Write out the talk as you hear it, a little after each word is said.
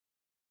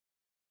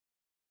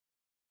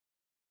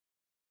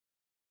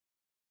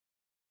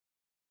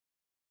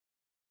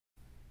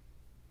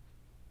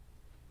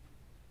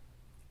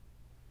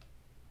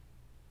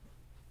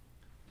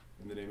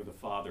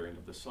Father, and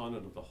of the Son,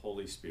 and of the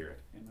Holy Spirit.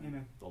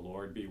 Amen. The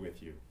Lord be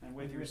with you. And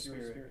with your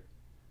spirit.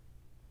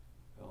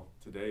 Well,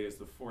 today is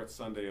the fourth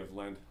Sunday of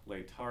Lent,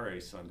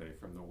 Laetare Sunday,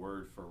 from the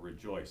word for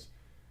rejoice.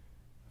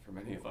 For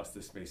many of us,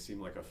 this may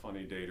seem like a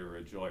funny day to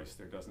rejoice.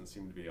 There doesn't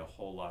seem to be a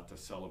whole lot to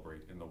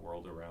celebrate in the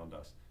world around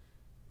us.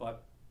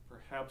 But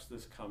perhaps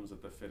this comes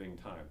at the fitting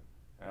time.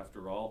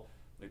 After all,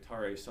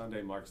 Laetare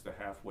Sunday marks the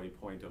halfway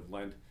point of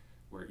Lent,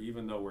 where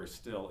even though we're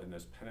still in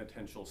this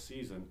penitential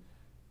season,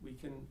 we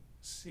can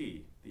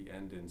see the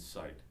end in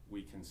sight.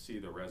 We can see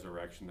the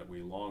resurrection that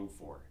we long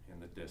for in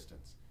the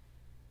distance.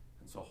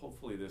 And so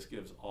hopefully this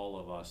gives all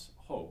of us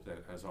hope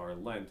that as our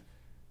Lent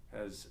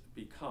has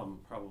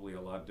become probably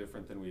a lot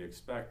different than we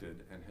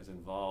expected and has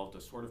involved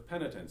a sort of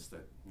penitence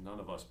that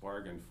none of us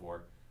bargained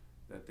for,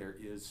 that there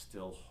is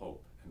still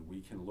hope, and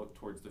we can look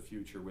towards the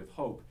future with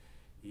hope,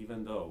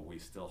 even though we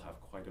still have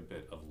quite a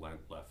bit of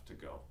Lent left to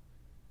go.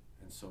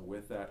 And so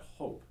with that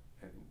hope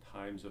in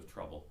times of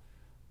trouble,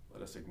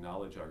 let us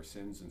acknowledge our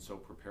sins and so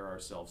prepare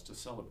ourselves to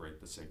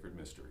celebrate the sacred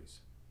mysteries.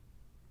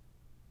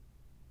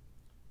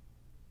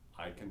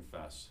 I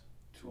confess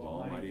to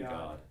Almighty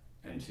God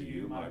and to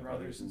you, my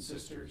brothers and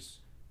sisters,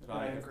 that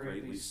I have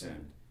greatly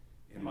sinned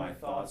in my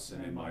thoughts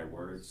and in my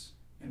words,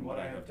 in what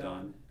I have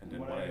done and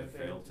in what I have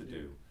failed to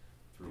do,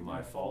 through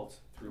my fault,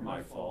 through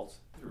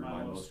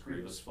my most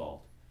grievous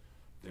fault.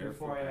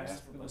 Therefore I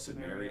ask the Blessed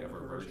Mary,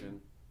 ever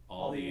Virgin,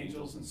 all the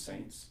angels and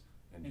saints,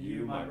 and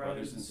you, my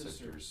brothers and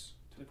sisters,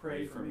 to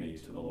pray for me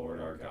to the Lord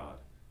our God.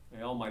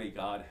 May Almighty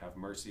God have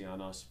mercy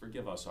on us,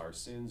 forgive us our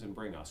sins, and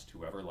bring us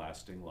to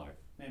everlasting life.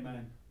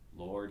 Amen.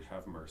 Lord,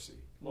 have mercy.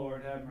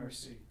 Lord, have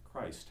mercy.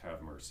 Christ,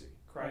 have mercy.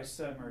 Christ,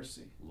 have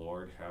mercy.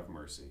 Lord, have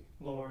mercy.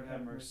 Lord,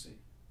 have mercy.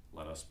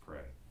 Let us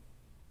pray.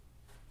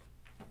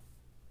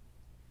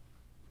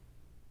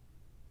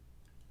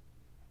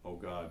 O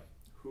God,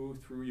 who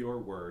through your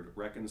word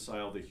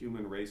reconcile the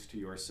human race to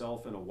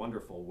yourself in a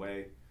wonderful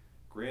way,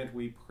 grant,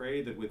 we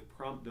pray, that with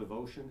prompt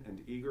devotion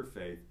and eager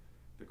faith,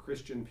 the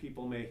Christian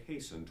people may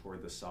hasten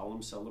toward the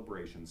solemn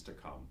celebrations to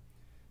come.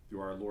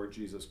 Through our Lord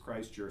Jesus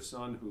Christ, your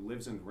Son, who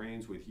lives and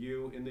reigns with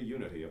you in the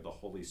unity of the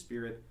Holy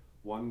Spirit,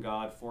 one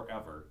God,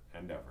 forever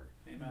and ever.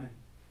 Amen.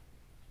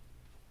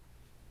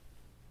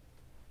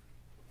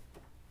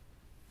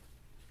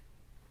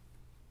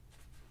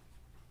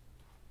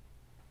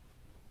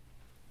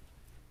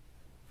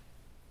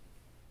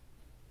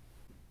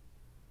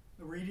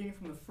 A reading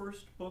from the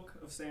first book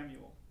of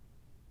Samuel.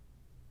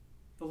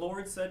 The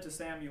Lord said to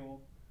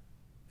Samuel,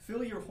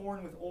 "Fill your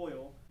horn with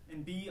oil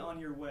and be on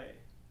your way.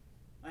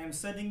 I am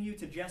sending you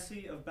to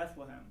Jesse of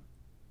Bethlehem,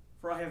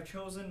 for I have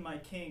chosen my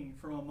king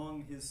from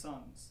among his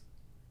sons."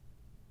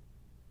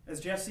 As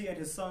Jesse and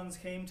his sons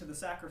came to the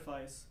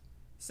sacrifice,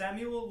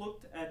 Samuel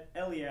looked at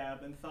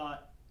Eliab and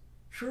thought,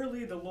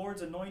 "Surely the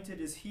Lord's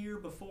anointed is here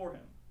before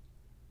him."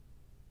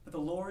 But the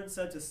Lord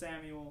said to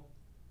Samuel,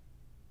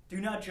 "Do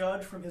not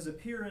judge from his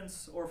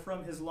appearance or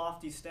from his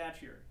lofty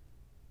stature,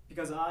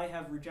 because I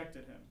have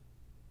rejected him.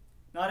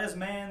 Not as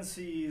man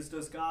sees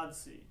does God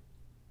see,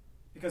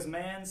 because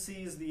man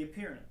sees the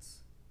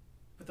appearance,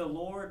 but the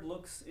Lord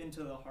looks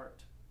into the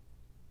heart."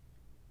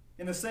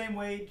 In the same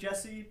way,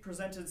 Jesse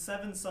presented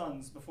 7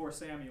 sons before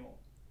Samuel.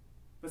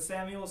 But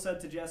Samuel said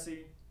to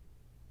Jesse,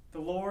 "The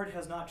Lord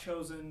has not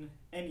chosen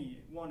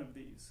any one of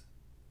these."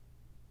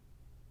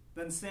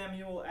 Then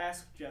Samuel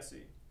asked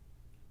Jesse,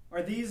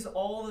 "Are these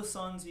all the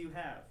sons you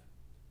have?"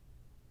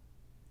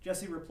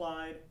 Jesse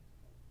replied,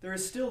 "There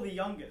is still the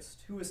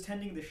youngest, who is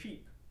tending the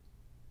sheep."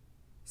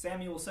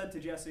 Samuel said to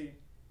Jesse,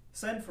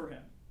 "Send for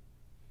him.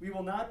 We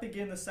will not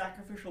begin the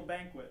sacrificial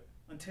banquet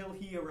until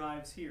he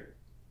arrives here."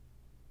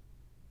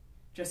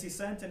 Jesse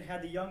sent and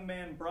had the young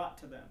man brought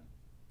to them.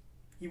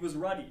 He was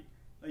ruddy,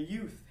 a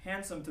youth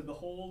handsome to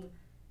behold,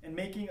 and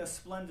making a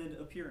splendid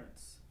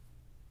appearance.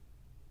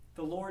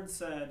 The Lord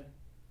said,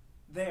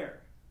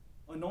 "There,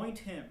 anoint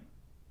him,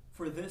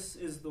 for this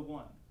is the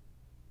one."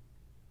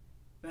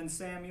 Then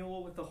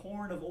Samuel, with the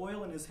horn of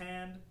oil in his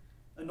hand,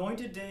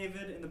 anointed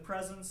David in the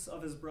presence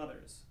of his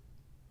brothers.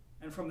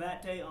 And from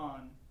that day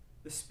on,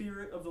 the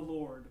Spirit of the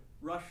Lord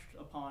rushed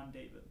upon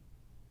David.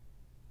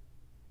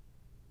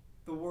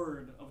 The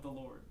word of the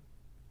Lord.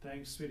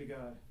 Thanks be to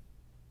God.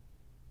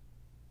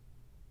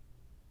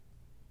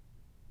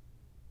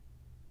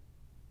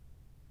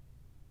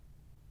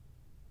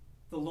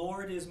 The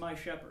Lord is my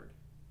shepherd.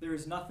 There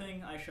is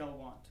nothing I shall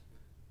want.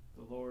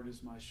 The Lord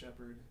is my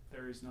shepherd.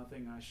 There is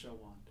nothing I shall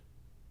want.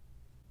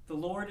 The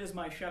Lord is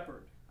my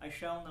shepherd. I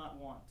shall not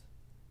want.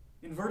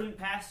 In verdant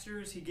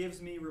pastures he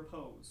gives me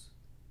repose.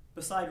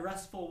 Beside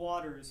restful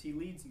waters he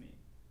leads me.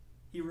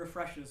 He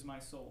refreshes my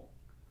soul.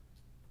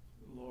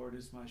 The Lord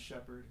is my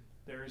shepherd.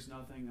 There is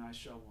nothing I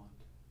shall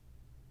want.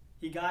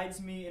 He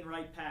guides me in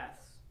right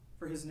paths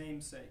for his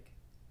name's sake.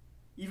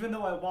 Even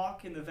though I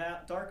walk in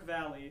the dark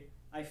valley,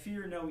 I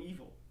fear no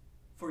evil,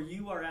 for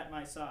you are at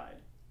my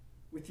side,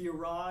 with your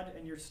rod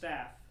and your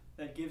staff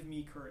that give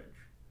me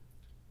courage.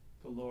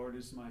 The Lord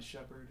is my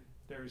shepherd.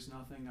 There is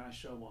nothing I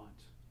shall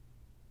want.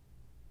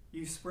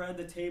 You spread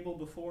the table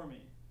before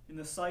me in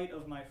the sight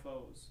of my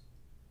foes.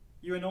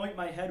 You anoint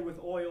my head with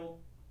oil,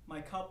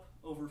 my cup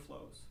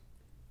overflows.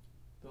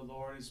 The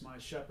Lord is my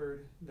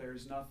shepherd, there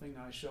is nothing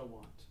I shall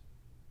want.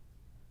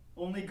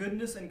 Only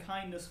goodness and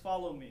kindness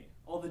follow me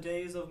all the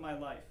days of my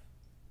life.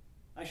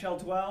 I shall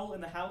dwell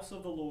in the house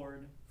of the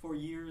Lord for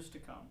years to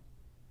come.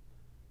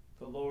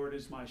 The Lord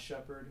is my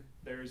shepherd,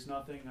 there is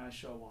nothing I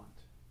shall want.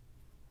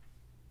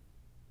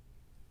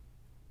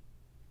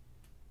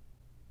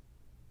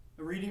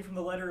 A reading from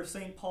the letter of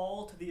St.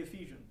 Paul to the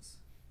Ephesians.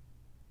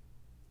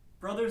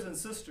 Brothers and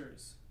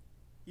sisters,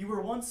 you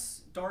were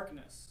once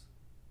darkness,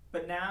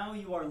 but now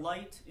you are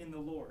light in the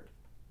Lord.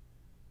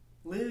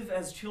 Live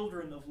as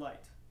children of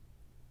light,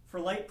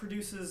 for light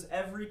produces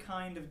every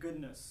kind of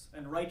goodness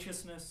and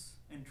righteousness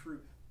and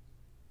truth.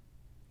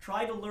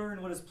 Try to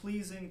learn what is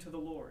pleasing to the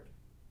Lord.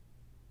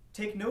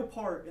 Take no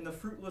part in the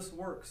fruitless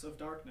works of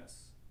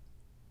darkness.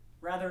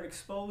 Rather,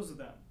 expose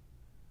them,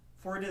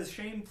 for it is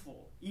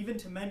shameful even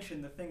to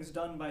mention the things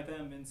done by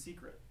them in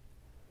secret.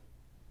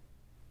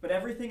 But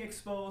everything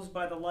exposed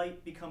by the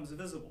light becomes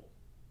visible,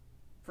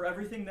 for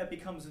everything that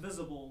becomes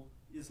visible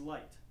is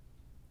light.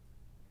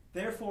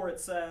 Therefore it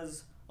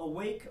says,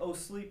 "Awake, O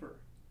sleeper,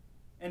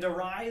 and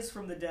arise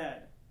from the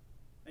dead,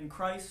 and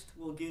Christ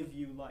will give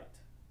you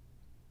light."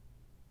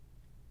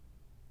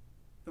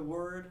 The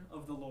word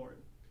of the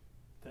Lord.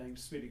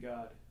 Thanks be to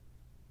God.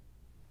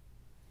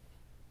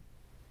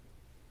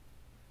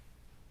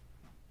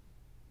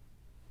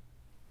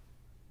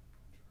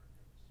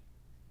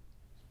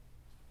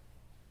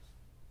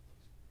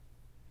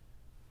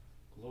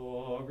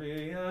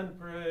 Glory and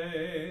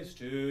praise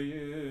to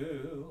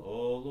you,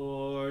 O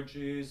Lord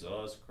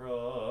Jesus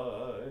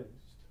Christ.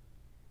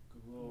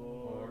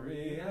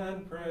 Glory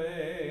and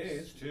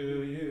praise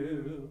to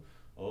you,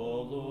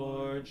 O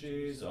Lord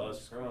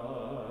Jesus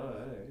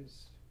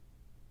Christ.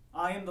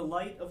 I am the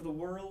light of the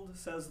world,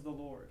 says the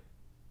Lord.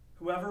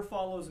 Whoever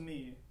follows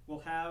me will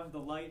have the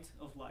light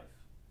of life.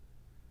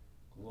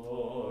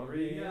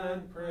 Glory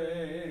and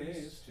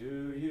praise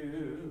to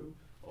you,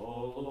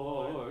 O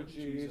Lord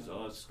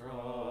Jesus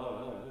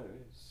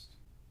Christ.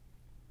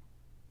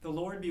 The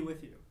Lord be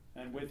with you.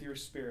 And with your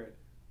spirit.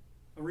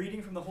 A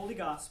reading from the Holy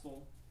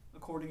Gospel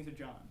according to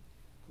John.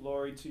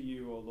 Glory to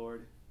you, O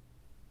Lord.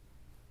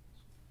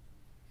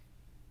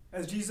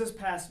 As Jesus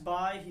passed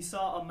by, he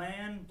saw a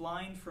man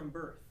blind from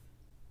birth.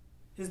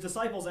 His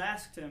disciples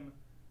asked him,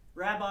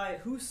 "Rabbi,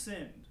 who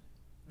sinned,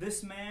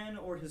 this man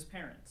or his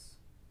parents,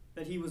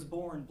 that he was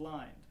born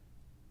blind?"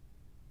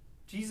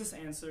 Jesus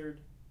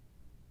answered,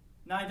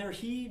 "Neither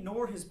he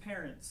nor his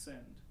parents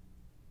sinned.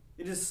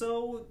 It is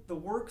so the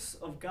works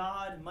of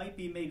God might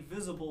be made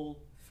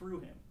visible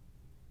through him.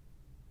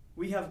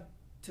 We have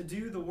to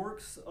do the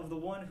works of the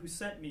one who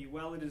sent me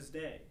while it is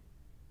day.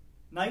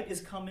 Night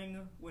is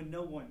coming when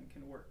no one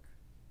can work.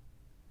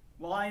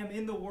 While I am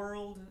in the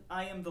world,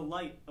 I am the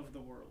light of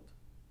the world."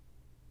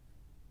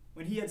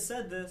 When he had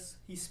said this,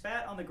 he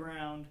spat on the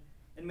ground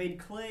and made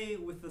clay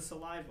with the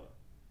saliva,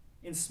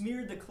 and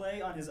smeared the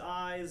clay on his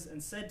eyes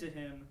and said to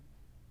him,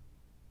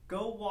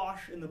 "Go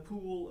wash in the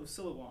pool of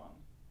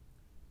Siloam,"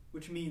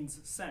 which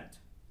means sent.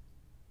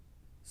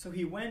 So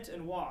he went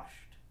and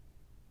washed,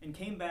 and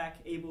came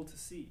back able to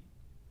see.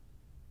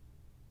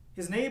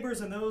 His neighbors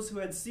and those who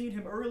had seen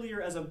him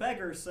earlier as a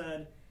beggar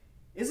said,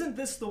 "Isn't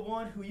this the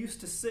one who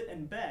used to sit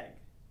and beg?"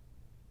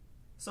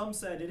 Some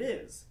said, "It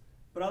is,"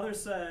 but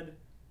others said,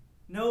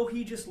 "No,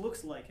 he just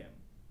looks like him."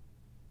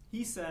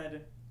 He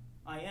said,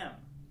 "I am."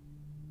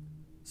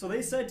 So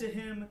they said to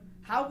him,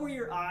 "How were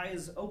your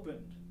eyes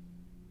opened?"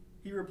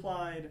 He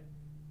replied,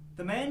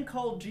 "The man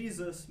called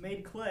Jesus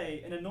made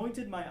clay and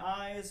anointed my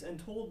eyes and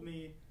told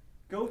me,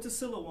 'Go to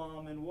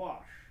Siloam and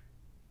wash.'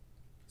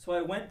 So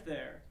I went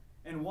there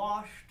and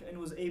washed and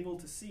was able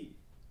to see."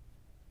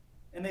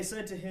 And they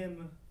said to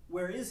him,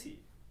 "Where is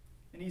he?"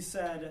 And he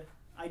said,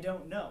 "I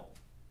don't know."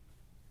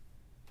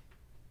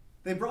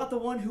 They brought the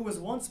one who was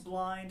once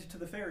blind to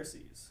the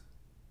Pharisees.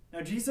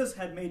 Now Jesus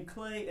had made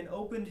clay and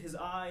opened his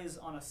eyes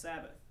on a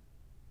Sabbath.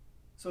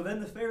 So then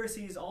the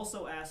Pharisees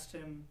also asked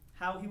him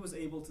how he was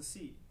able to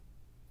see.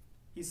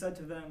 He said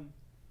to them,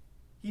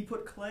 "He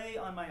put clay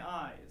on my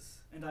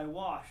eyes, and I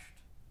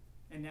washed,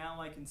 and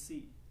now I can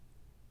see."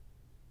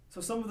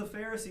 So some of the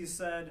Pharisees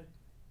said,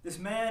 "This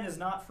man is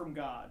not from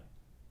God,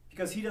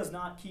 because he does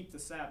not keep the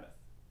Sabbath."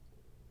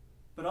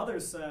 But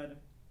others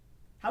said,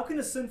 "How can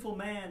a sinful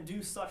man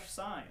do such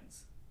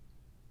signs?"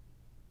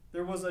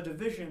 There was a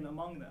division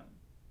among them.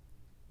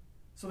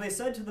 So they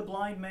said to the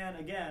blind man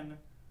again,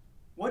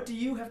 "What do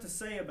you have to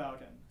say about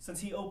him, since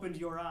he opened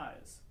your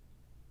eyes?"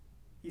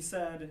 He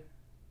said,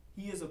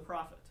 "He is a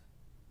prophet."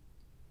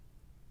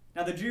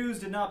 Now the Jews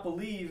did not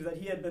believe that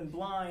he had been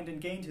blind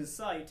and gained his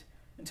sight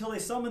until they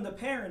summoned the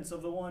parents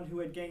of the one who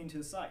had gained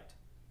his sight.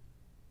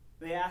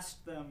 They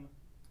asked them,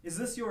 "Is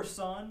this your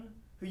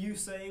son, who you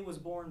say was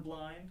born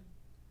blind?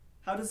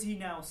 How does he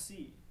now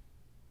see?"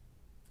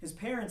 His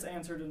parents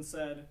answered and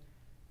said,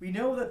 "We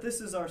know that this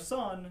is our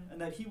son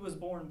and that he was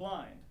born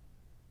blind.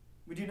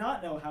 We do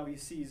not know how he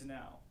sees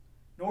now,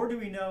 nor do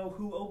we know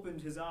who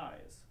opened his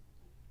eyes.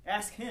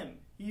 Ask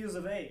him, he is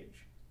of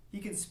age. He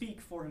can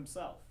speak for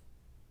himself."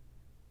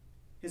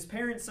 His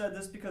parents said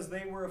this because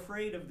they were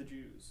afraid of the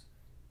Jews.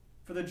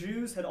 For the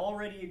Jews had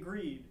already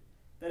agreed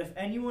that if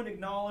anyone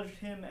acknowledged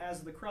him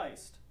as the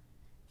Christ,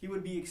 he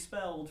would be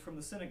expelled from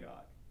the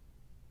synagogue.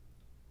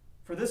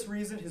 For this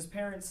reason, his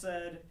parents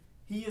said,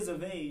 "He is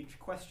of age,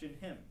 question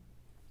him."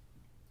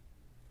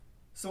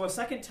 So a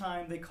second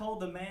time they called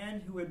the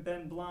man who had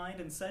been blind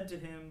and said to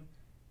him,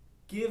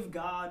 "Give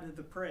God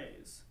the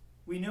praise.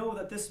 We know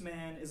that this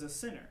man is a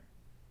sinner."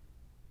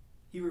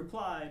 He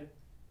replied,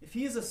 "If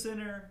he is a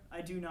sinner,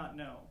 I do not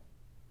know.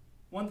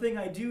 One thing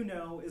I do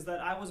know is that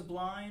I was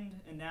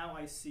blind and now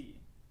I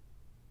see."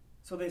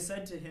 So they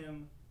said to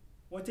him,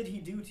 "What did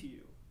he do to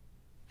you?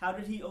 How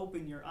did he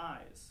open your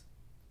eyes?"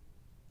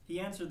 He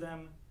answered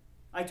them,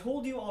 "I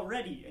told you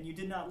already and you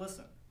did not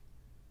listen.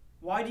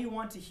 Why do you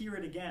want to hear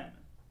it again?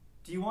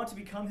 Do you want to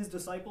become his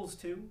disciples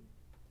too?"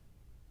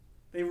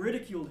 They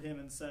ridiculed him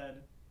and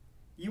said,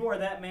 "You are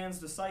that man's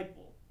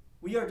disciple.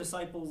 We are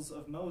disciples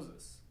of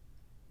Moses.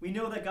 We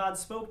know that God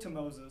spoke to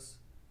Moses,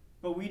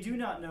 but we do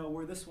not know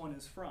where this one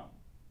is from."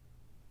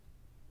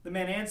 The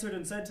man answered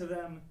and said to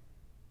them,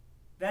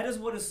 "That is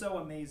what is so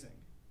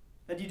amazing,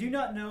 that you do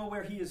not know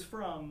where he is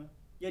from,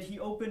 yet he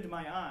opened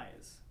my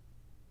eyes.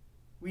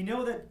 We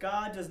know that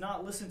God does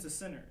not listen to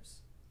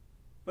sinners,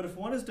 but if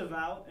one is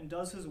devout and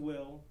does his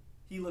will,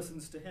 he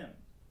listens to him.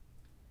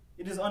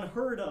 It is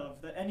unheard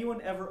of that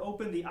anyone ever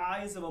opened the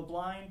eyes of a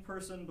blind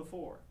person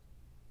before.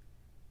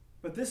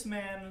 But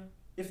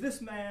if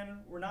this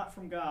man were not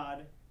from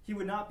God, he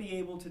would not be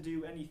able to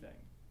do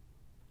anything."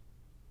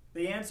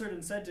 They answered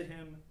and said to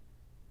him,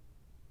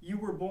 "You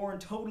were born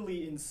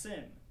totally in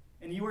sin,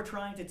 and you are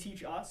trying to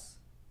teach us?"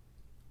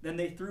 Then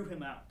they threw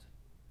him out.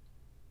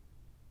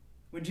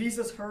 When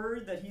Jesus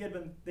heard that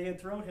they had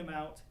thrown him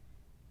out,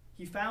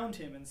 he found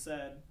him and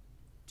said,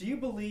 "Do you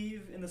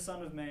believe in the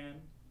Son of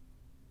Man?"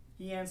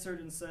 He answered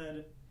and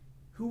said,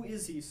 "Who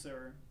is he,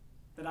 sir,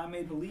 that I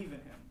may believe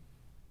in him?"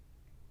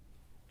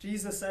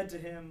 Jesus said to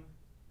him,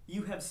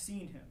 "You have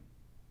seen him,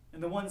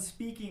 and the one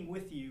speaking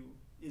with you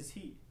is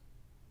he."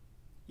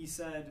 He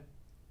said,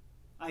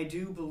 "I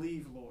do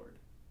believe, Lord,"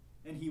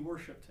 and he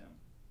worshipped him.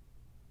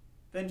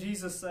 Then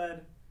Jesus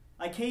said,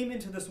 "I came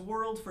into this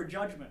world for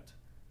judgment,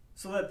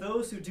 so that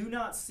those who do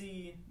not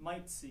see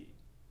might see,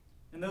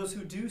 and those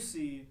who do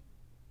see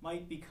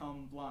might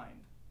become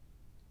blind."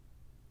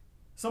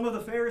 Some of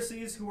the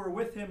Pharisees who were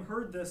with him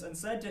heard this and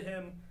said to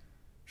him,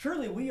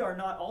 "Surely we are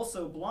not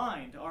also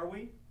blind, are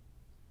we?"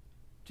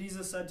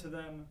 Jesus said to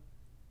them,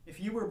 "If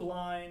you were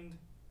blind,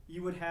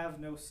 you would have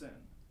no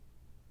sin.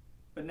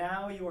 But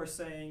now you are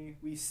saying,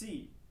 'We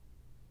see,'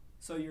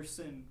 so your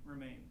sin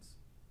remains."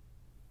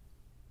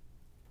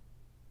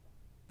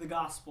 The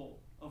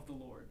Gospel of the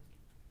Lord.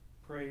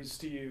 Praise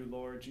to you,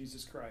 Lord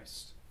Jesus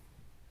Christ.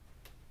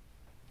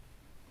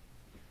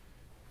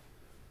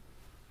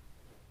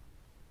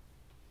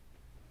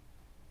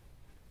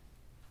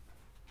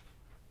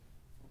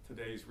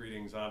 Today's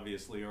readings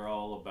obviously are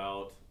all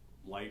about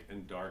light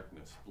and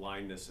darkness,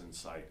 blindness and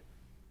sight.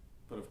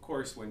 But of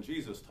course, when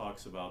Jesus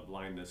talks about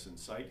blindness and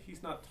sight,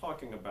 he's not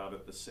talking about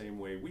it the same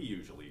way we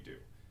usually do.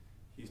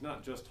 He's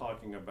not just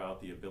talking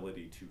about the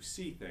ability to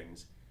see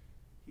things,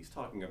 he's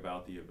talking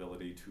about the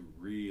ability to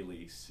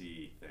really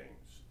see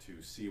things,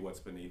 to see what's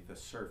beneath the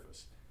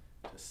surface,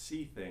 to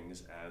see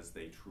things as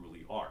they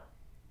truly are.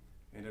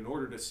 And in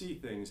order to see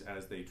things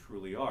as they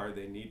truly are,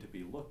 they need to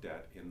be looked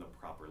at in the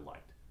proper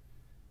light.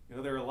 You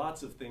know, there are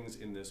lots of things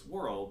in this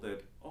world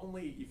that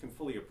only you can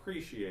fully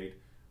appreciate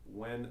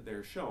when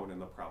they're shown in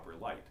the proper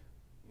light.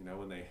 You know,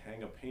 when they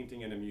hang a painting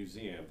in a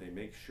museum, they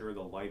make sure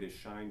the light is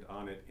shined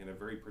on it in a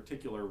very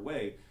particular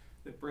way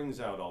that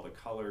brings out all the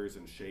colors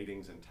and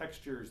shadings and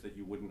textures that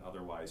you wouldn't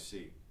otherwise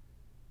see.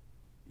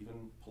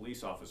 Even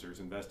police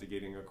officers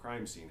investigating a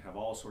crime scene have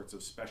all sorts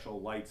of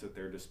special lights at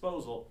their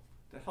disposal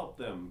to help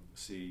them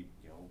see,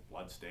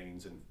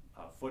 bloodstains and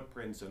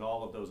footprints and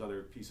all of those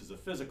other pieces of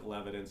physical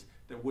evidence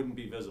that wouldn't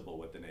be visible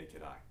with the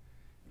naked eye.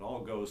 It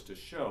all goes to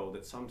show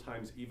that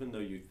sometimes, even though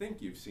you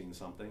think you've seen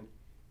something,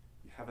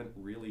 you haven't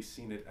really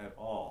seen it at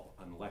all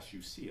unless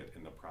you see it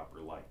in the proper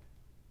light.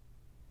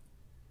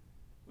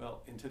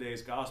 Well, in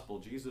today's gospel,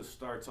 Jesus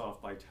starts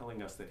off by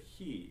telling us that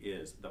he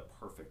is the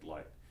perfect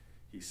light.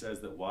 He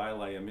says that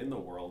while I am in the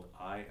world,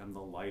 I am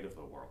the light of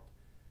the world.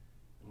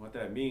 And what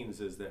that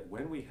means is that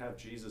when we have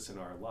Jesus in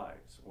our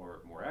lives,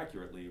 or more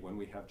accurately, when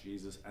we have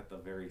Jesus at the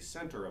very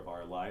center of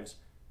our lives,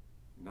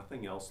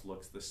 nothing else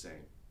looks the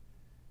same.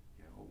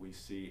 We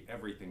see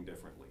everything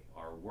differently.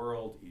 Our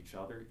world, each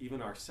other,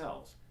 even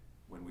ourselves,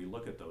 when we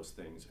look at those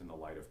things in the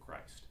light of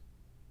Christ.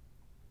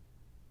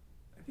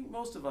 I think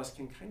most of us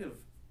can kind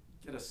of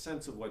get a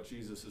sense of what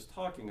Jesus is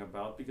talking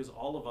about because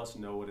all of us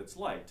know what it's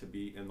like to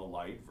be in the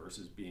light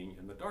versus being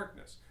in the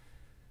darkness.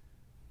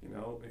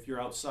 If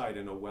you're outside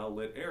in a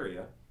well-lit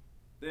area,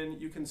 then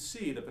you can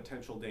see the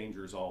potential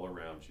dangers all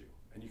around you,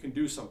 and you can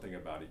do something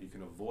about it. You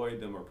can avoid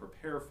them or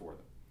prepare for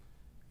them.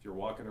 If you're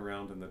walking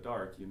around in the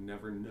dark, you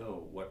never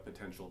know what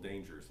potential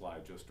dangers lie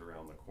just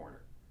around the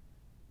corner.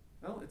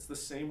 Well, it's the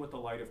same with the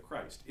light of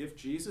Christ. If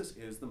Jesus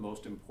is the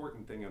most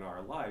important thing in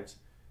our lives,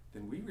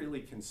 then we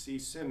really can see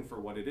sin for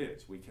what it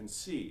is. We can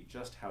see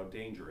just how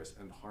dangerous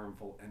and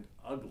harmful and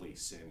ugly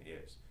sin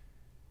is.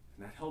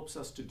 And that helps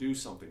us to do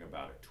something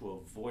about it, to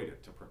avoid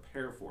it, to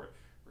prepare for it,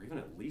 or even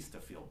at least to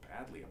feel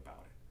badly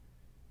about it.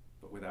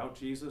 But without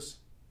Jesus,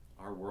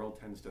 our world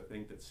tends to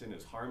think that sin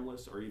is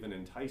harmless or even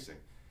enticing.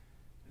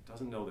 It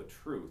doesn't know the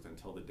truth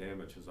until the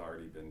damage has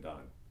already been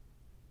done.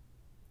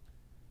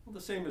 Well,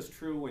 the same is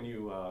true when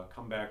you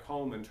come back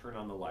home and turn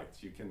on the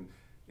lights. You can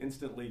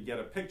instantly get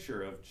a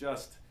picture of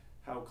just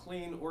how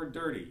clean or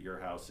dirty your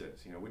house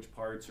is. You know, which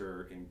parts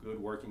are in good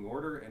working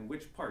order and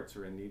which parts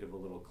are in need of a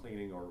little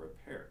cleaning or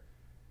repair.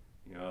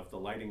 You know, if the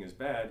lighting is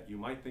bad, you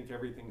might think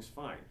everything's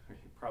fine.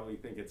 You probably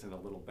think it's in a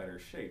little better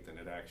shape than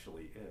it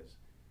actually is.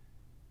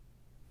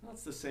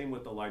 That's the same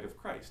with the light of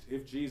Christ.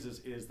 If Jesus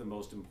is the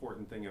most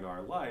important thing in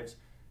our lives,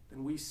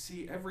 then we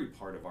see every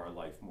part of our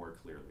life more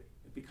clearly.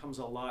 It becomes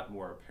a lot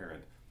more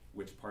apparent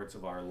which parts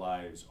of our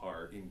lives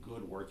are in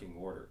good working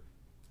order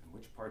and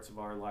which parts of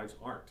our lives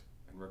aren't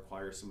and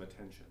require some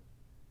attention.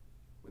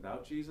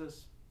 Without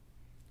Jesus,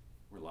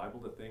 we're liable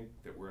to think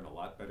that we're in a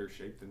lot better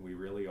shape than we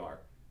really are,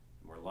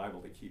 and we're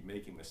liable to keep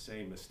making the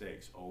same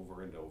mistakes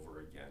over and over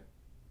again.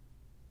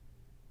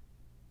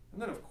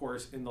 And then, of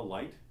course, in the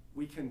light,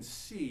 we can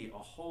see a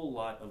whole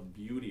lot of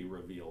beauty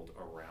revealed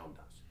around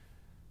us.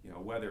 You know,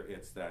 whether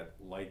it's that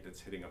light that's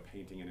hitting a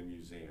painting in a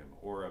museum,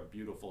 or a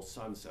beautiful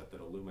sunset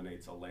that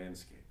illuminates a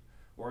landscape,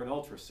 or an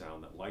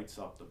ultrasound that lights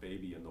up the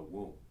baby in the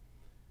womb.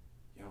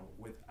 You know,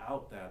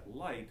 without that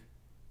light,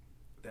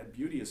 that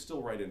beauty is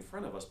still right in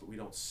front of us, but we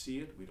don't see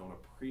it, we don't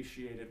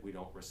appreciate it, we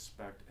don't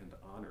respect and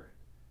honor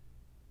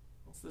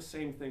it. It's the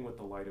same thing with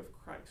the light of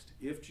Christ.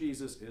 If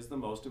Jesus is the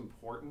most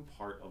important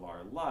part of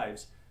our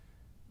lives,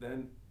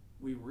 then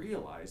we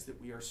realize that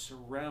we are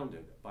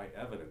surrounded by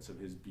evidence of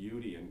his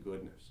beauty and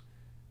goodness.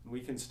 And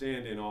we can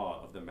stand in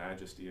awe of the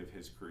majesty of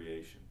his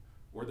creation,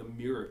 or the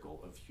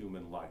miracle of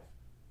human life.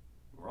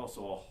 We're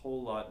also a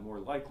whole lot more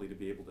likely to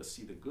be able to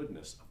see the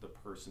goodness of the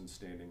person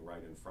standing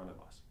right in front of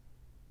us.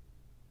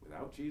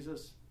 Without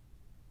Jesus,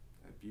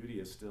 that beauty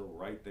is still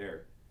right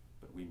there,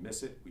 but we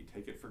miss it, we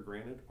take it for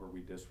granted, or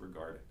we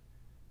disregard it.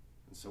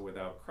 And so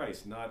without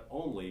Christ, not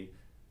only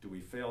do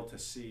we fail to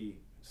see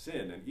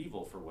sin and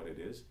evil for what it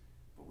is,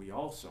 but we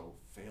also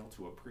fail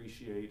to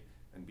appreciate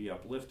and be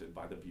uplifted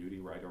by the beauty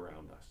right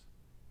around us.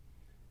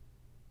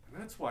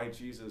 And that's why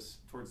Jesus,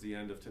 towards the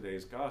end of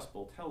today's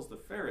gospel, tells the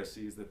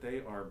Pharisees that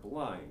they are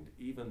blind,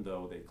 even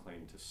though they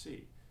claim to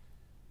see.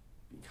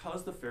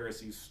 Because the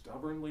Pharisees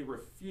stubbornly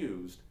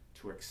refused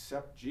to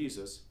accept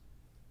Jesus,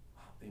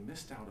 they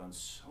missed out on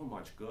so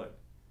much good.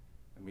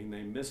 I mean,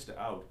 they missed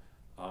out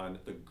on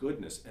the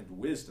goodness and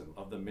wisdom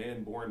of the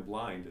man born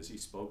blind as he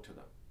spoke to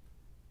them.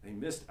 They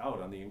missed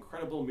out on the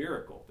incredible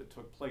miracle that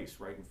took place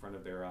right in front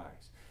of their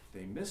eyes.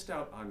 They missed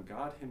out on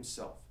God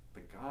himself,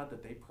 the God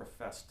that they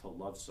professed to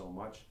love so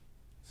much,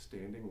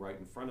 standing right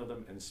in front of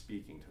them and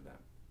speaking to them.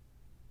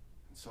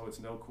 And so it's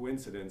no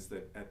coincidence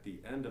that at the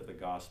end of the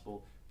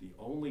gospel, the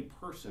only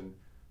person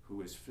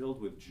who is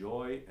filled with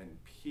joy and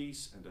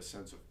peace and a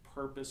sense of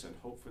purpose and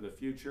hope for the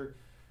future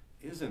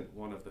isn't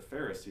one of the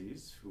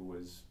Pharisees who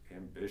was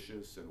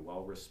ambitious and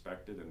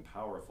well-respected and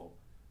powerful.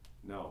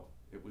 No,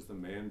 it was the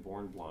man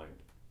born blind,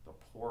 the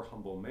poor,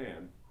 humble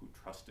man who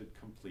trusted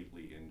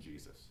completely in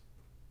Jesus.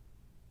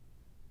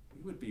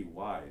 We would be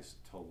wise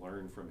to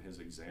learn from his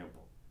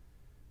example,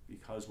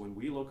 because when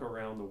we look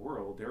around the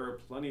world, there are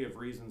plenty of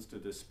reasons to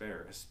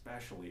despair,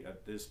 especially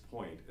at this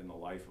point in the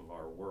life of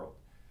our world.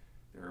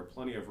 There are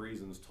plenty of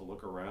reasons to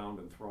look around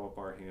and throw up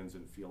our hands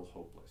and feel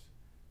hopeless.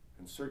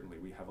 And certainly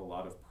we have a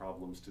lot of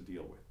problems to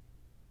deal with.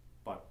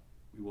 But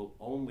we will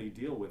only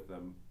deal with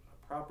them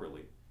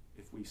properly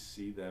if we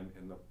see them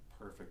in the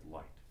perfect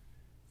light,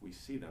 if we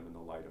see them in the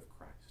light of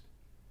Christ.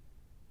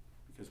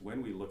 Because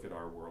when we look at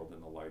our world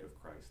in the light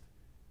of Christ,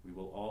 we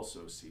will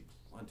also see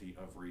plenty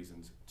of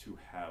reasons to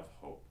have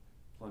hope,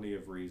 plenty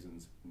of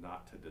reasons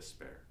not to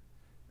despair,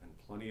 and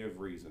plenty of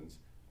reasons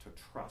to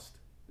trust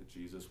that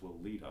Jesus will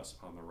lead us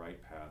on the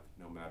right path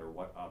no matter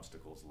what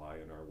obstacles lie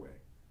in our way.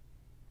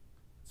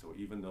 So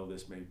even though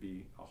this may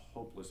be a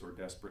hopeless or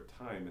desperate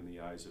time in the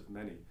eyes of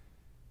many,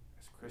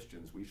 as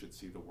Christians we should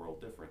see the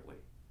world differently,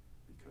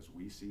 because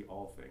we see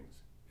all things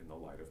in the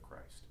light of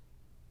Christ.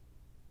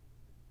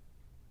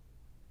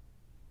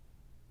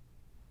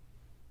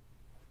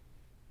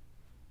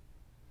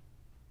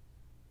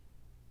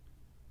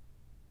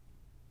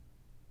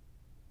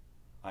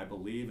 I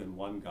believe in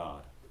one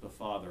God, the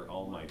Father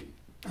Almighty,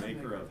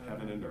 maker of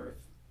heaven and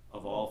earth,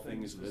 of all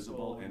things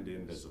visible and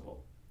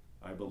invisible.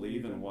 I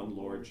believe in one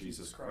Lord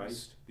Jesus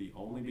Christ, the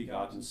only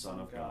begotten Son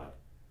of God,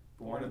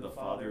 born of the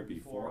Father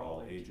before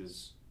all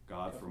ages,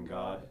 God from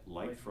God,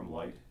 light from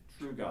light,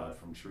 true God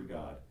from true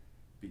God,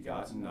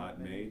 begotten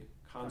not made,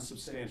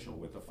 consubstantial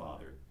with the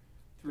Father.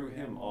 Through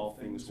him all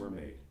things were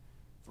made.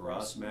 For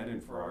us men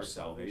and for our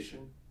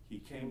salvation, he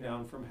came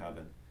down from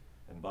heaven,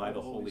 and by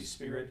the Holy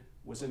Spirit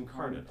was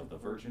incarnate of the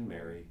Virgin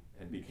Mary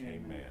and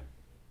became man.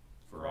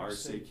 For our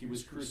sake he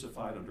was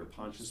crucified under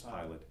Pontius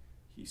Pilate.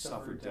 He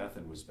suffered death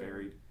and was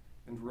buried.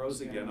 and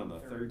rose again on the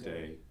third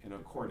day in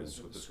accordance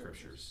with the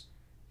Scriptures.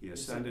 He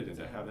ascended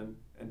into heaven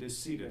and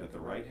is seated at the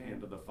right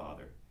hand of the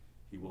Father.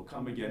 He will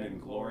come again in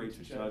glory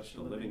to judge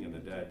the living and the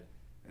dead,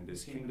 and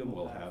his kingdom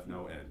will have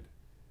no end.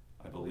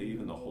 I believe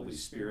in the Holy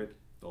Spirit,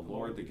 the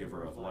Lord, the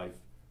giver of life,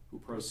 who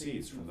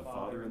proceeds from the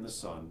Father and the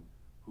Son,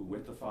 who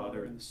with the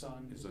Father and the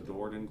Son is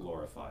adored and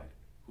glorified,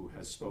 who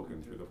has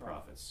spoken through the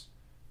prophets.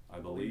 I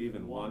believe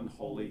in one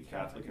holy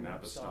Catholic and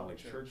Apostolic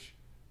Church.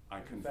 I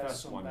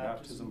confess one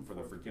baptism for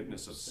the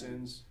forgiveness of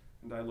sins,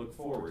 and I look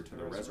forward to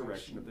the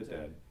resurrection of the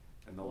dead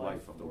and the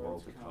life of the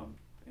world to come.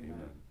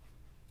 Amen.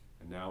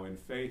 And now in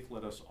faith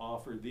let us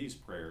offer these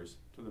prayers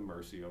to the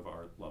mercy of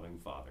our loving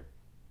Father.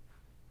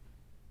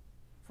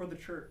 For the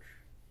Church,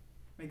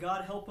 may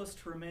God help us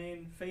to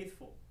remain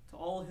faithful to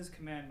all his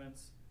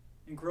commandments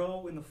and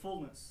grow in the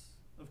fullness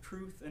of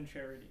truth and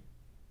charity.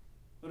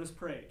 Let us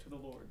pray to the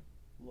Lord.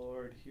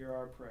 Lord, hear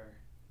our prayer.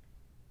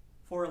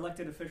 For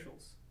elected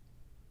officials,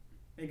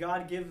 may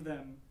God give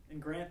them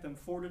and grant them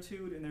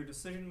fortitude in their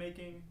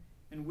decision-making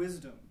and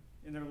wisdom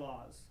in their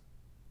laws.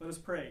 Let us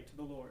pray to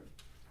the Lord.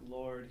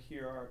 Lord,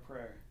 hear our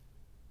prayer.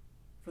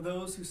 For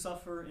those who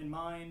suffer in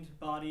mind,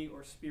 body,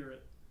 or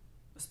spirit,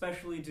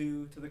 especially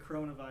due to the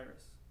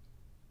coronavirus,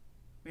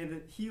 may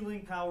the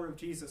healing power of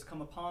Jesus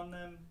come upon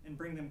them and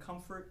bring them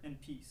comfort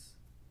and peace.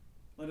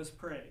 Let us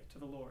pray to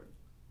the Lord.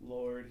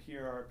 Lord,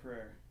 hear our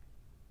prayer.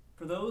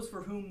 For those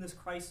for whom this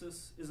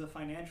crisis is a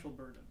financial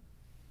burden,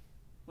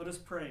 let us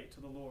pray to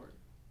the Lord.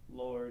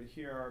 Lord,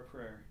 hear our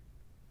prayer.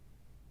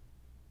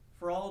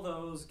 For all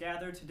those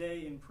gathered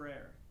today in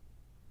prayer,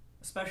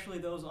 especially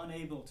those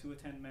unable to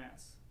attend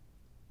Mass,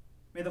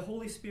 may the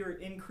Holy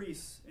Spirit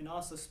increase in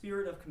us a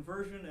spirit of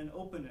conversion and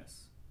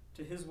openness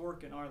to his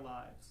work in our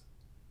lives.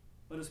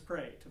 Let us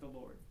pray to the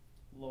Lord.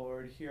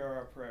 Lord, hear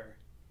our prayer.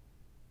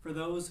 For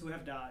those who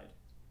have died,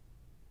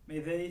 may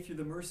they, through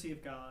the mercy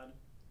of God,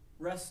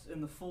 rest in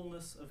the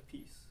fullness of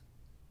peace.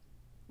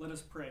 Let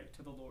us pray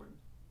to the Lord.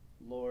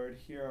 Lord,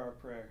 hear our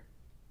prayer.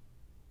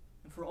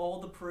 And for all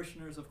the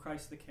parishioners of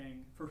Christ the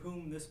King, for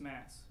whom this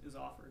Mass is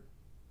offered,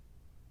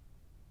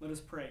 let us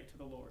pray to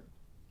the Lord.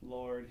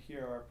 Lord,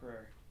 hear our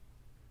prayer.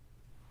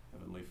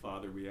 Heavenly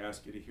Father, we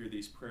ask you to hear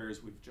these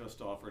prayers we've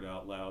just offered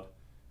out loud,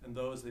 and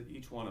those that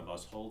each one of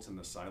us holds in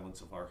the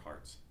silence of our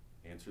hearts.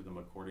 Answer them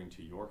according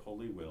to your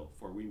holy will,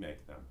 for we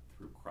make them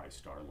through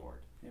Christ our Lord.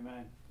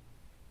 Amen.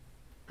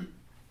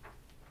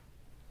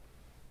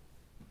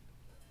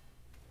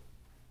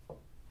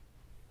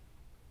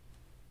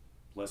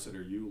 Blessed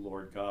are you,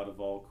 Lord God of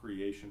all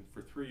creation,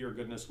 for through your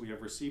goodness we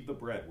have received the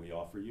bread we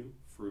offer you,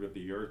 fruit of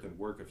the earth and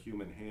work of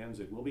human hands.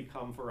 It will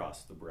become for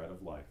us the bread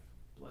of life.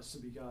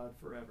 Blessed be God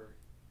forever.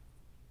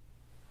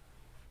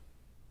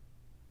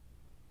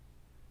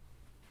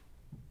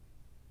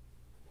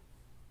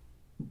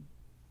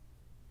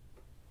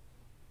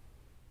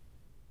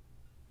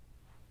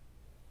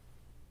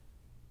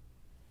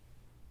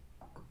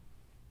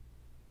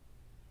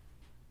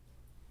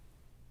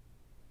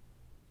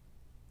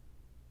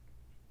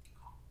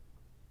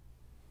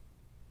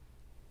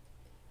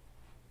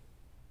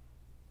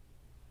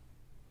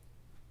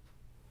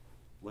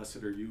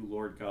 Blessed are you,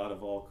 Lord God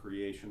of all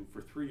creation,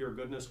 for through your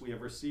goodness we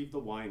have received the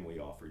wine we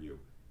offer you.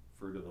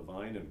 Fruit of the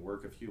vine and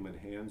work of human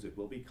hands, it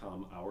will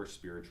become our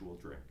spiritual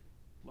drink.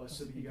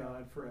 Blessed be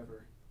God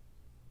forever.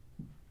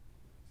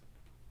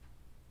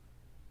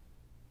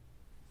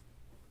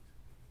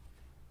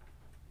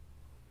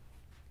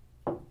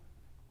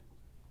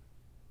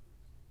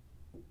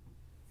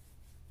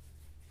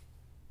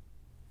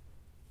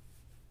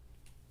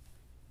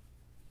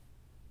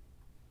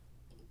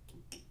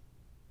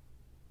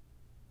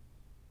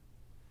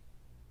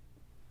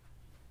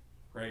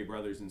 Pray,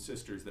 brothers and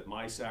sisters, that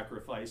my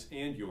sacrifice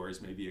and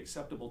yours may be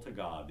acceptable to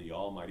God, the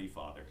Almighty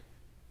Father.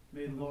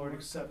 May the Lord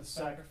accept the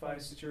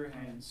sacrifice at your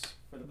hands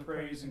for the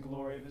praise and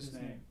glory of his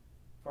name,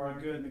 for our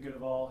good and the good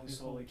of all his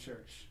holy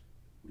church.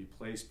 We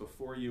place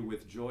before you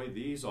with joy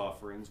these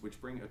offerings which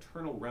bring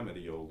eternal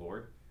remedy, O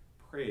Lord,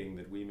 praying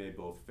that we may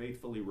both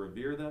faithfully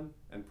revere them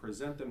and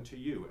present them to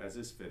you as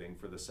is fitting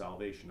for the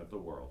salvation of the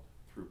world,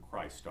 through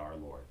Christ our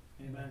Lord.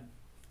 Amen.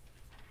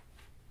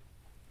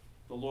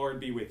 The Lord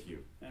be with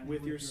you. And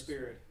with your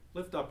spirit.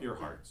 Lift up your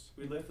hearts.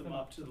 We lift them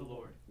up to the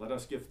Lord. Let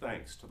us give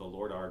thanks to the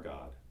Lord our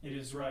God. It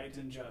is right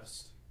and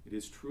just. It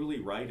is truly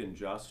right and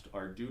just,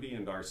 our duty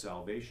and our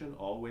salvation,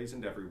 always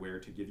and everywhere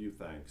to give you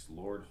thanks,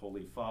 Lord,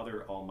 Holy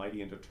Father,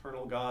 Almighty and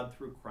eternal God,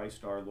 through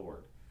Christ our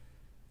Lord.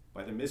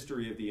 By the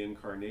mystery of the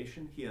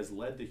Incarnation, he has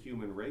led the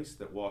human race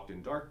that walked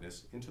in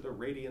darkness into the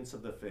radiance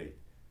of the faith,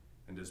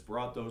 and has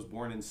brought those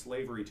born in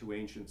slavery to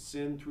ancient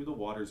sin through the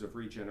waters of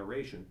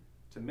regeneration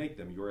to make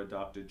them your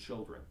adopted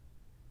children.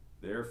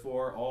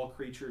 Therefore, all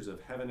creatures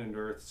of heaven and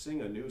earth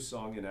sing a new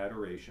song in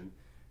adoration,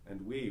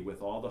 and we,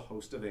 with all the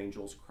host of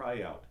angels,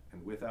 cry out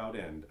and without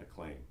end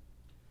acclaim.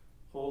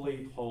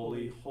 Holy,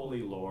 holy,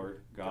 holy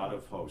Lord, God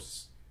of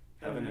hosts,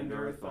 heaven and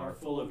earth are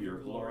full of your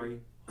glory.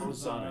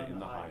 Hosanna in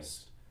the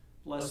highest.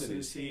 Blessed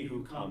is he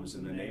who comes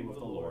in the name of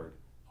the Lord.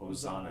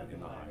 Hosanna in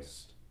the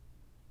highest.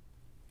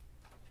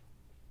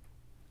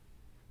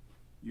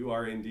 You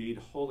are indeed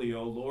holy,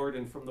 O Lord,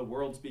 and from the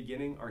world's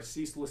beginning are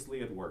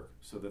ceaselessly at work,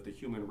 so that the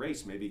human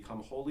race may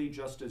become holy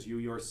just as you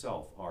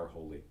yourself are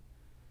holy.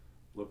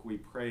 Look, we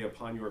pray,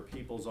 upon your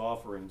people's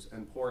offerings,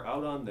 and pour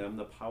out on them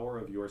the power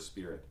of your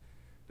Spirit,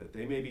 that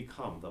they may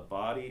become the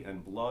body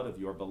and blood of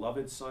your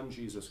beloved Son,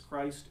 Jesus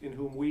Christ, in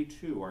whom we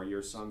too are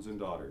your sons and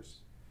daughters.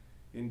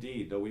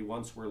 Indeed, though we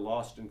once were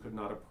lost and could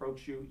not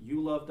approach you, you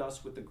loved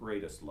us with the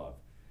greatest love.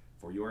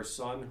 For your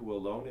Son, who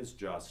alone is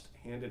just,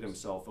 handed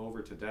himself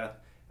over to death,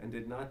 and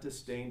did not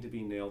disdain to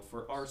be nailed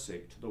for our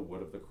sake to the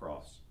wood of the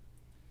cross.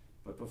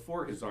 But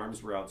before his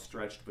arms were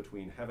outstretched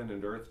between heaven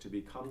and earth to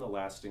become the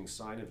lasting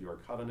sign of your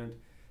covenant,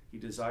 he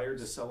desired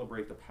to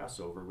celebrate the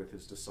Passover with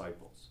his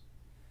disciples.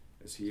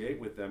 As he ate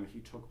with them,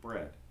 he took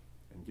bread,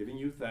 and giving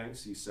you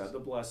thanks, he said the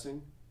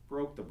blessing,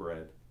 broke the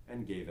bread,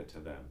 and gave it to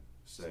them,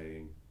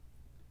 saying,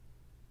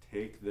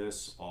 "Take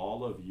this,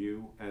 all of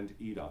you, and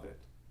eat of it,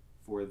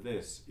 for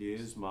this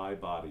is my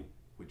body,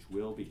 which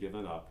will be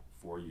given up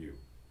for you."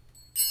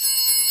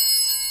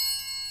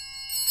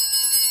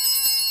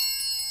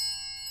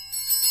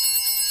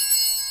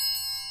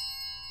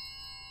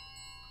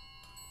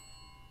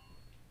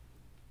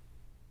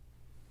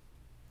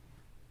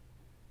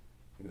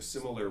 In a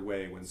similar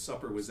way, when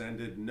supper was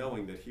ended,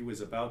 knowing that he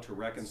was about to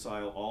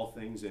reconcile all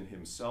things in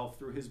himself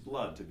through his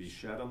blood to be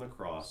shed on the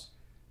cross,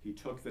 he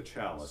took the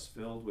chalice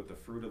filled with the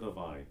fruit of the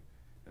vine,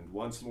 and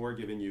once more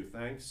giving you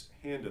thanks,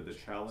 handed the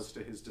chalice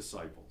to his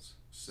disciples,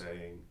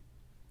 saying,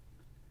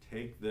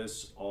 "Take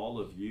this, all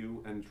of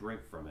you, and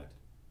drink from it,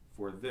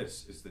 for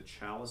this is the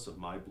chalice of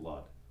my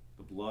blood,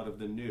 the blood of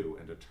the new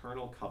and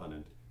eternal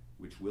covenant,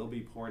 which will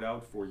be poured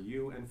out for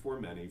you and for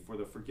many for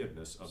the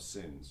forgiveness of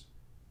sins.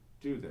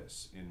 Do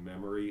this in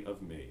memory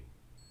of me."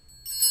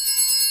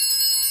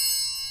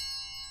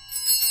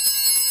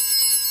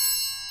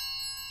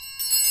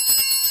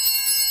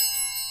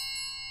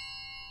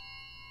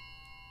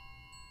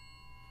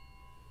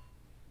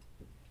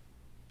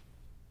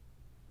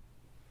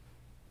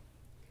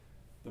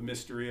 The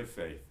mystery of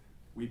faith.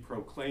 We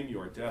proclaim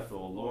your death,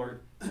 O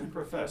Lord, and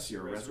profess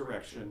your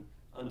resurrection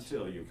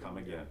until you come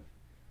again.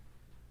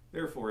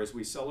 Therefore, as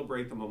we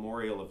celebrate the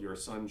memorial of your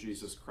Son,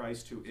 Jesus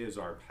Christ, who is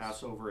our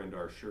Passover and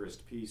our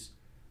surest peace,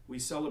 we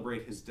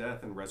celebrate his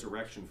death and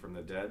resurrection from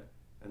the dead,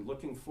 and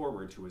looking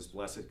forward to his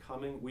blessed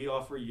coming, we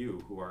offer you,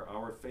 who are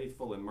our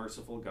faithful and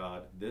merciful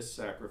God, this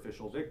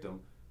sacrificial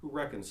victim who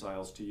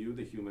reconciles to you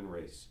the human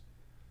race.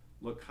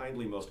 Look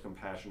kindly, most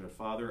compassionate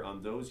Father,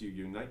 on those you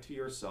unite to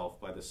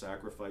yourself by the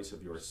sacrifice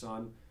of your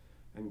Son,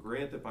 and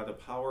grant that by the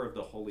power of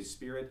the Holy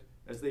Spirit,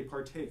 as they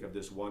partake of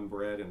this one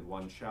bread and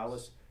one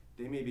chalice,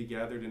 they may be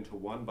gathered into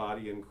one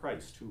body in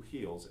Christ, who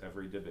heals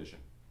every division.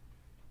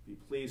 Be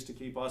pleased to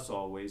keep us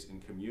always in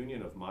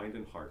communion of mind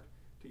and heart,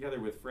 together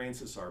with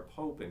Francis our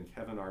Pope and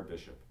Kevin our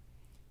Bishop.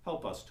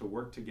 Help us to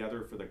work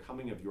together for the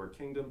coming of your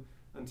kingdom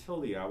until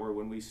the hour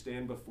when we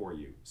stand before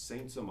you,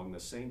 saints among the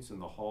saints in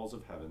the halls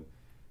of heaven,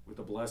 with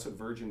the Blessed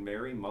Virgin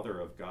Mary, Mother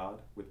of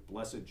God, with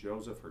blessed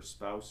Joseph, her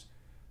spouse,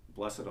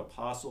 blessed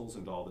apostles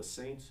and all the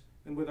saints,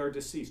 and with our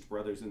deceased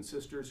brothers and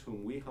sisters,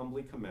 whom we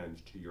humbly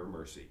commend to your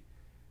mercy.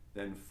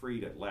 Then,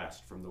 freed at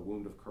last from the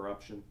wound of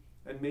corruption,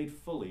 and made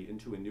fully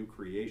into a new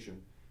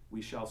creation,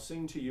 we shall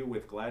sing to you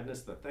with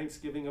gladness the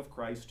thanksgiving of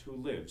Christ, who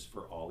lives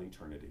for all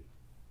eternity.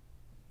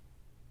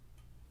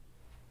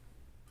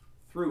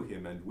 Through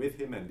him, and with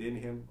him, and in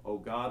him, O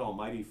God,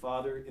 Almighty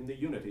Father, in the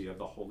unity of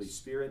the Holy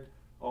Spirit,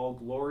 all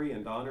glory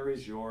and honor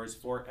is yours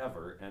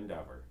forever and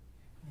ever.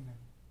 Amen.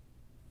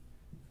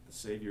 The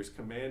Savior's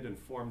command,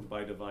 informed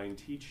by divine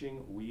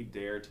teaching, we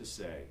dare to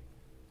say,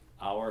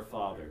 Our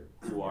Father,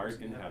 who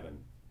art in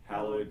heaven,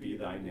 hallowed be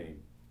thy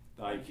name.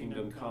 Thy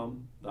kingdom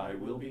come, thy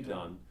will be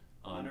done,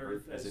 on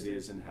earth as it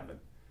is in heaven.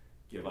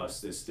 Give us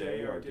this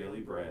day our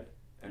daily bread,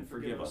 and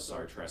forgive us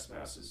our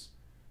trespasses,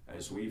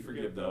 as we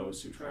forgive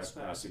those who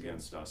trespass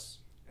against us.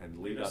 And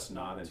lead us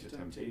not into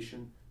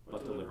temptation,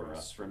 but deliver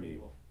us from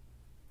evil.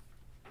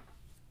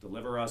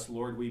 Deliver us,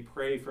 Lord, we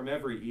pray, from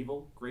every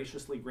evil.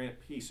 Graciously grant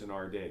peace in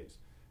our days,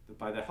 that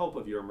by the help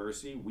of your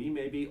mercy we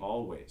may be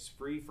always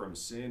free from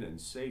sin and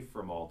safe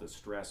from all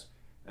distress,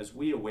 as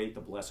we await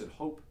the blessed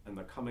hope and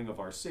the coming of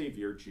our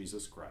Savior,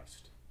 Jesus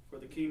Christ. For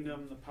the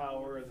kingdom, the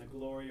power, and the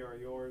glory are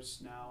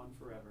yours, now and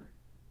forever.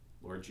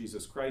 Lord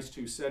Jesus Christ,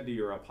 who said to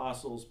your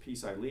apostles,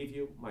 Peace I leave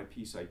you, my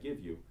peace I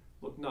give you,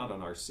 look not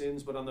on our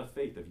sins, but on the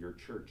faith of your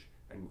church,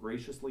 and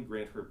graciously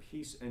grant her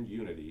peace and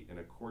unity in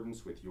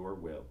accordance with your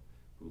will,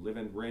 who live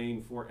and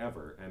reign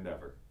forever and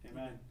ever.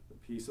 Amen. The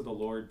peace of the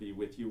Lord be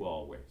with you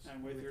always.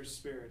 And with your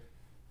spirit.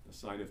 A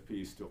sign of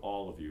peace to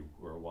all of you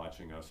who are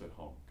watching us at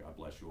home. God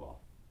bless you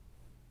all.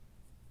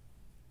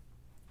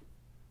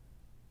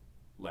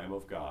 Lamb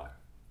of God,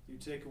 you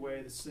take away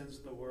the sins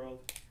of the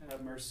world,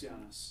 have mercy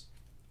on us.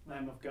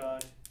 Lamb of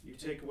God, you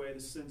take away the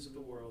sins of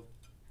the world,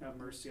 have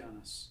mercy on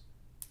us.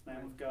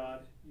 Lamb of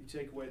God, you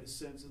take away the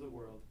sins of the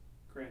world,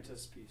 grant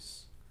us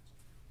peace.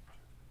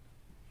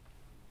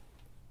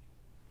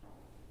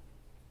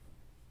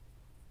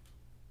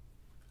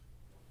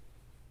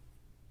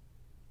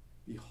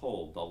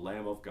 Behold the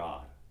Lamb of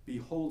God.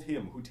 Behold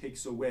him who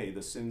takes away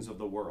the sins of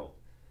the world.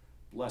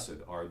 Blessed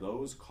are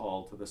those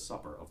called to the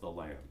supper of the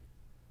Lamb.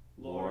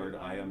 Lord,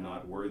 I am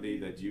not worthy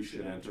that you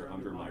should enter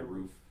under my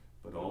roof,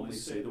 but only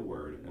say the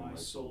word, and my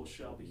soul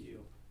shall be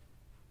healed.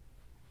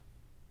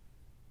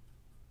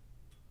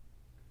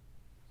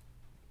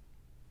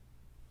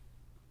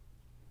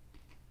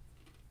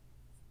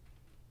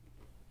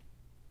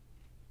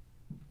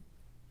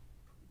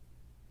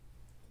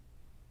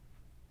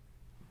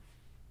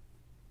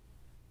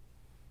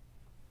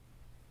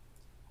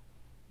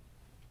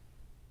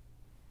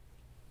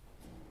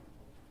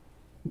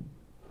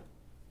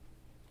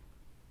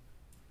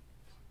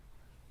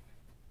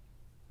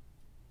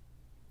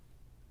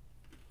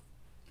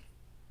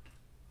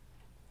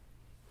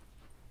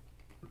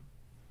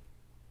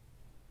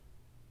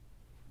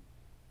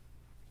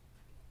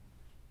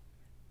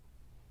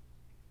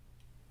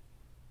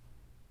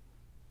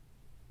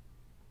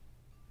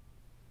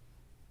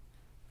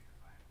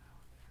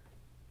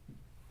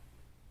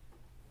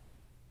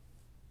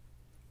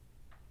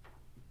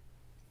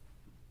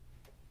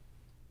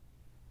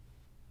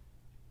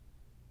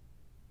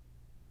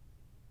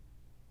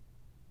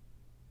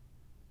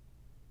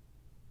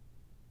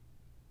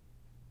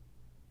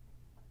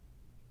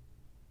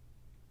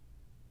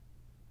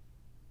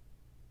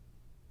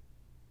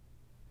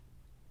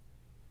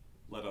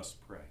 Let us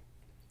pray.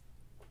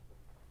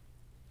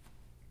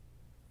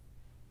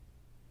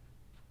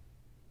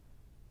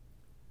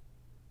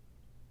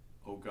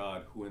 O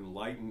God, who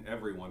enlighten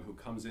everyone who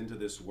comes into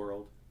this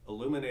world,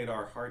 illuminate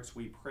our hearts,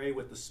 we pray,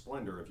 with the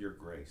splendor of your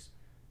grace,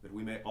 that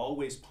we may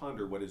always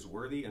ponder what is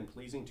worthy and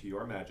pleasing to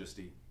your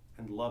majesty,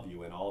 and love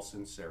you in all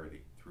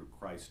sincerity, through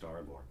Christ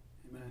our Lord.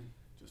 Amen.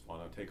 Just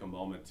want to take a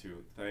moment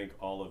to thank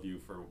all of you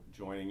for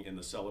joining in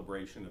the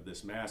celebration of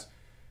this Mass.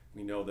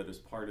 We know that as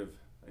part of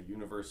a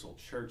universal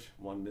church,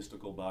 one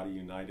mystical body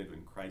united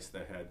in Christ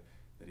the head,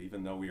 that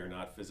even though we are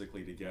not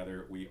physically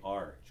together, we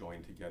are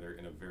joined together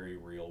in a very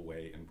real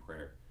way in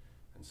prayer.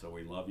 And so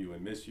we love you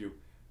and miss you,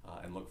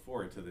 and look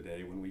forward to the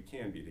day when we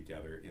can be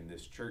together in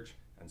this church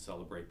and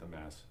celebrate the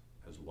Mass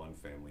as one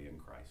family in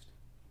Christ.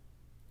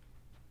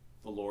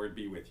 The Lord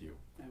be with you.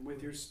 And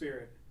with your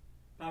spirit.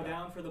 Bow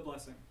down for the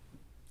blessing.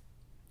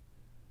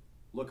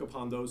 Look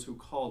upon those who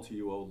call to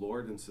you, O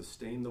Lord, and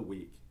sustain the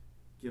weak.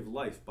 Give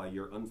life by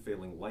your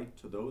unfailing light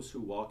to those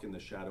who walk in the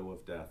shadow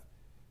of death,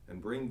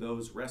 and bring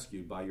those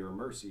rescued by your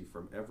mercy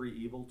from every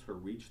evil to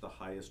reach the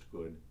highest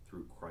good,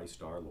 through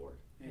Christ our Lord.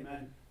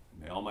 Amen.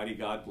 May Almighty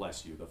God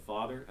bless you, the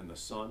Father, and the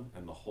Son,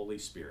 and the Holy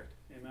Spirit.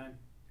 Amen.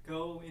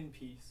 Go in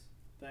peace.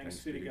 Thanks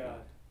be to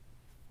God.